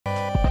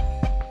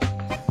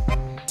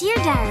Dear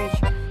Diary,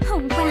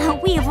 oh wow,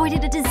 we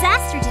avoided a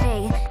disaster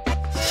today.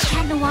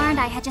 Cat Noir and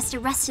I had just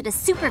arrested a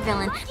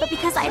supervillain, but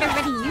because I'd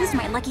already used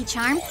my lucky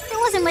charm, there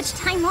wasn't much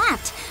time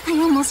left. I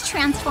almost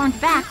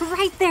transformed back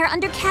right there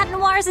under Cat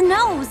Noir's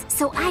nose.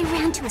 So I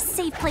ran to a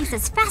safe place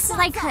as fast as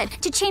I could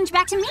to change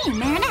back to me,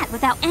 Marinette,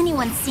 without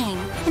anyone seeing,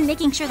 and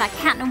making sure that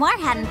Cat Noir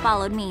hadn't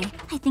followed me.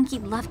 I think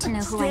he'd love to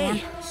know who I am.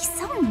 He's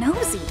so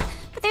nosy.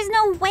 But there's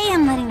no way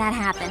I'm letting that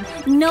happen.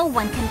 No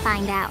one can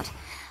find out.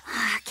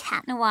 Ah,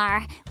 Cat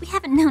Noir, we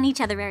haven't known each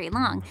other very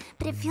long,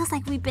 but it feels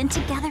like we've been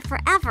together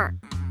forever.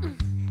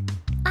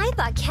 I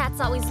thought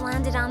cats always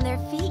landed on their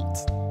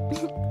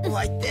feet.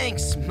 Why,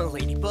 thanks,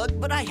 Ladybug,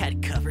 but I had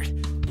it covered.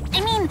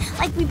 I mean,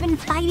 like we've been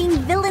fighting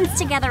villains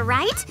together,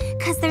 right?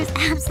 Because there's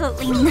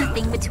absolutely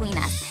nothing between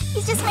us.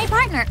 He's just my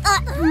partner.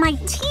 My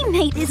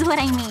teammate is what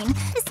I mean.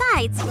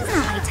 Besides, he's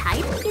not my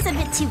type. He's a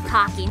bit too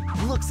cocky.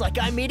 Looks like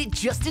I made it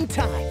just in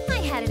time. I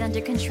had it under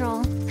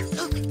control.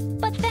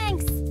 But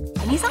thanks.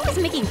 And he's always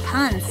making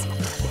puns.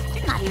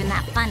 They're not even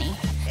that funny.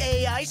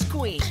 Hey, Ice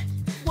Queen,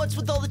 what's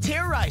with all the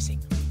terrorizing?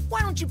 Why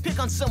don't you pick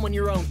on someone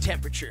your own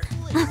temperature?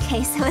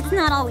 Okay, so it's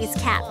not always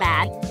cat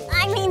bad.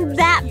 I mean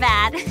that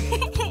bad.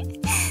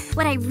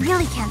 What I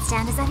really can't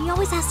stand is that he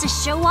always has to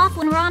show off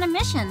when we're on a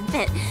mission.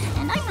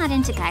 And I'm not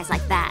into guys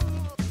like that.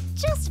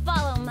 Just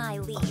follow my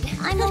lead.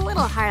 I'm a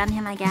little hard on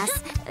him, I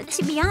guess.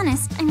 To be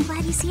honest, I'm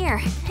glad he's here.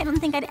 I don't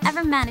think I'd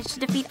ever manage to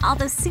defeat all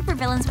those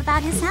supervillains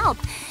without his help.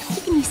 He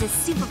can use his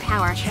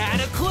superpower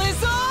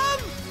Cataclysm!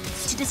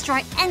 to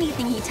destroy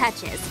anything he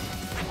touches.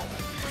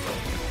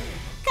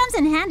 Comes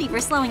in handy for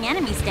slowing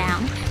enemies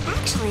down.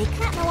 Actually,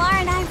 Cat Noir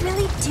and I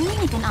really do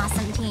make an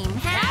awesome team.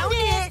 Howdy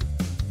it!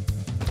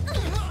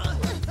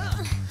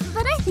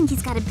 But I think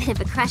he's got a bit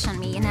of a crush on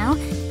me, you know?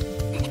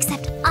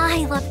 Except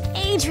I love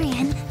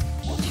Adrian.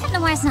 Cat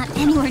Noir's not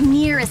anywhere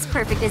near as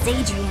perfect as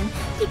Adrian.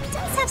 He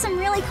does have some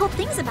really cool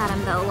things about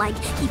him, though, like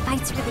he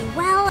fights really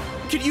well.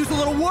 Could use a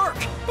little work.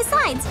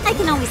 Besides, I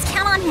can always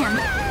count on him.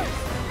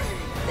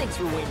 Thanks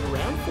for waiting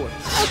around for me.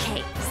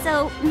 Okay,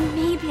 so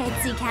maybe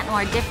I'd see Cat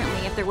Noir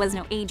differently if there was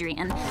no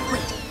Adrian.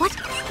 Wait, what?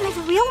 Am I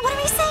for real? What am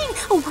I saying?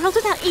 A world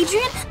without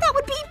Adrian? That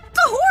would be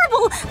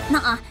horrible!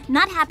 Nuh-uh,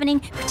 not happening.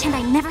 Pretend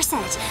I never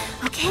said it.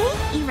 Okay?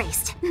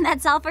 Erased.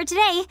 That's all for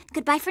today.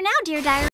 Goodbye for now, dear diary.